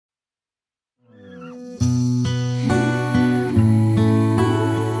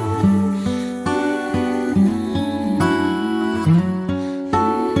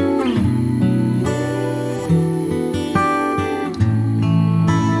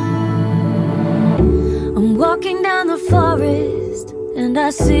walking down the forest and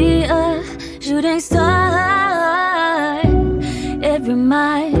I see a shooting star. It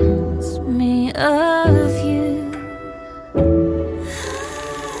reminds me of you.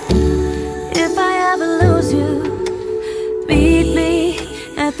 If I ever lose you, meet me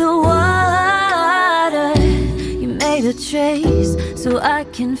at the water. You made a trace so I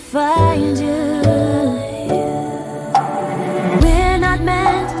can find you. We're not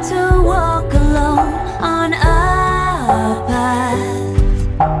meant to walk alone on our path.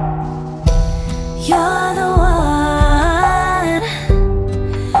 You're the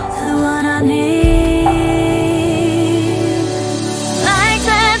one I need. Like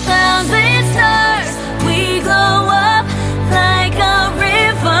 10,000 stars, we glow up like a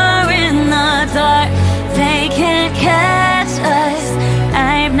river in the dark. They can't catch us.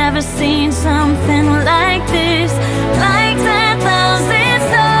 I've never seen something like this. Like 10,000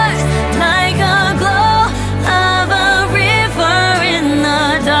 stars, like a glow of a river in the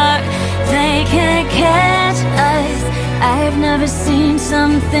dark. They can't catch us. I've never seen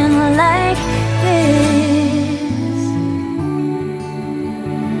something like this.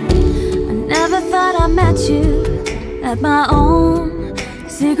 I never thought I met you at my own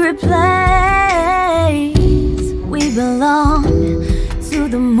secret place. We belong to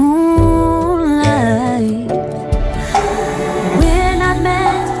the moon